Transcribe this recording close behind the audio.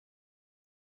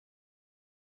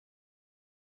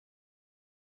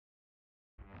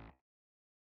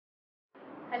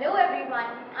Hello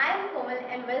everyone, I am Komal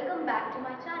and welcome back to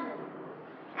my channel.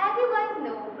 As you guys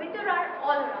know, winter are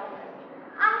all around us.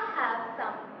 I have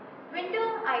some winter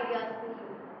ideas for you.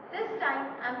 This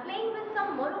time I am playing with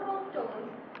some monochrome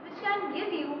tones which can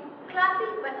give you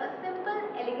classic but a simple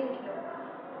elegant look.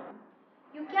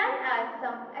 You can add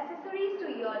some accessories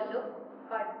to your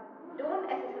look but don't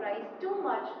accessorize too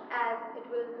much as it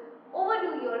will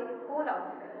overdo your whole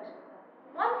outfit.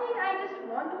 One thing I just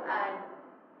want to add,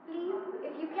 please,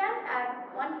 if you can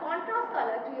add one contrast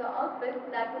color to your outfit,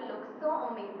 that will look so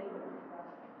amazing.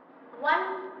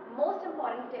 One most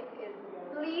important tip is,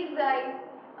 please guys,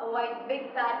 avoid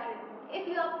big patterns. If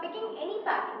you are picking any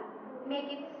pattern,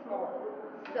 make it small.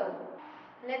 So,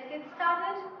 let's get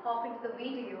started, hop into the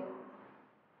video.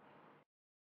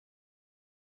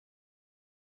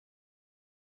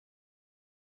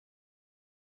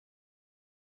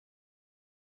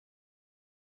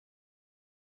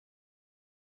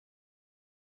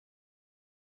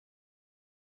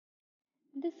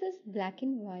 This is black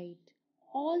and white,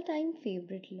 all time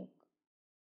favorite look,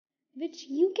 which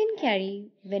you can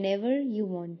carry whenever you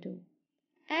want to.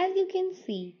 As you can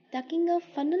see, tucking a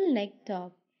funnel neck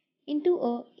top into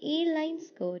a A-line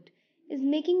skirt is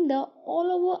making the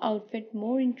all over outfit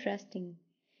more interesting.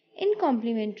 In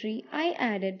complimentary, I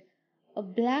added a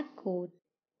black coat.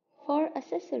 For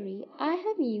accessory, I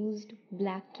have used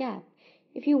black cap.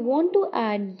 If you want to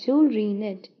add jewelry in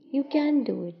it, you can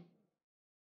do it.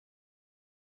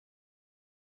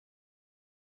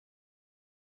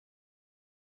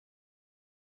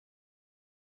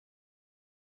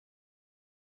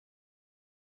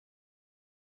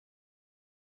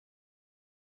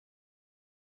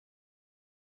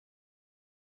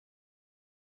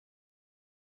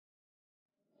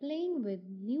 Playing with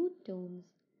nude tones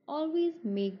always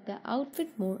make the outfit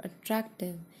more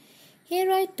attractive.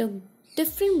 Here I took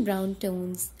different brown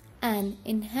tones and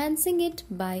enhancing it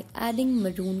by adding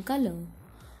maroon color.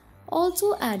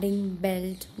 Also adding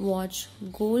belt, watch,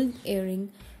 gold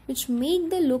earring which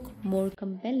make the look more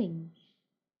compelling.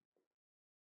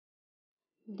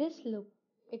 This look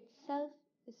itself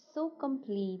is so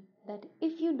complete that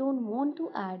if you don't want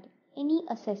to add any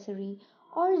accessory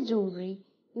or jewelry,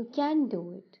 you can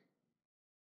do it.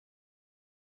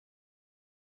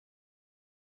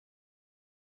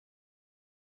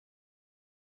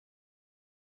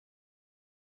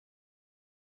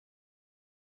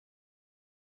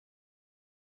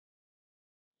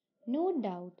 No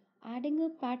doubt, adding a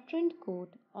patterned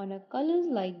coat on a colors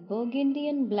like burgundy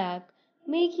and black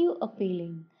make you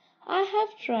appealing. I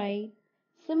have tried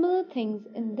similar things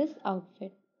in this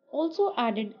outfit. Also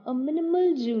added a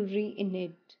minimal jewelry in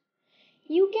it.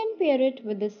 You can pair it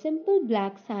with the simple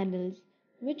black sandals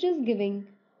which is giving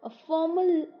a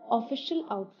formal official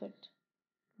outfit.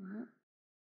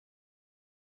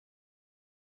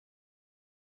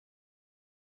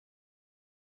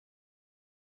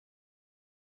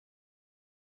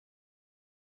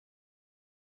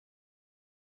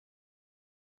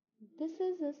 This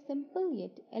is a simple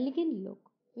yet elegant look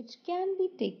which can be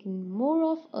taken more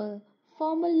of a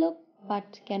formal look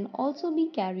but can also be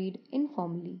carried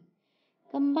informally.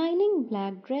 Combining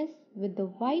black dress with the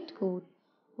white coat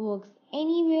works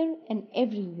anywhere and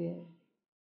everywhere.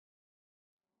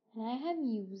 And I have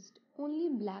used only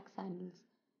black sandals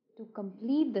to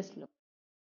complete this look.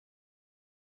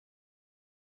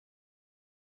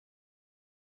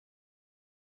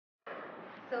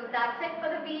 So that's it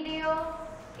for the video.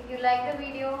 If you like the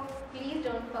video, please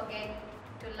don't forget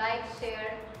to like,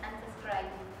 share and subscribe.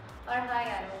 और हाँ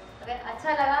यारो, अगर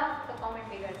अच्छा लगा तो comment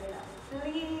भी कर देना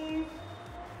प्लीज.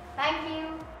 Thank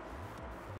you.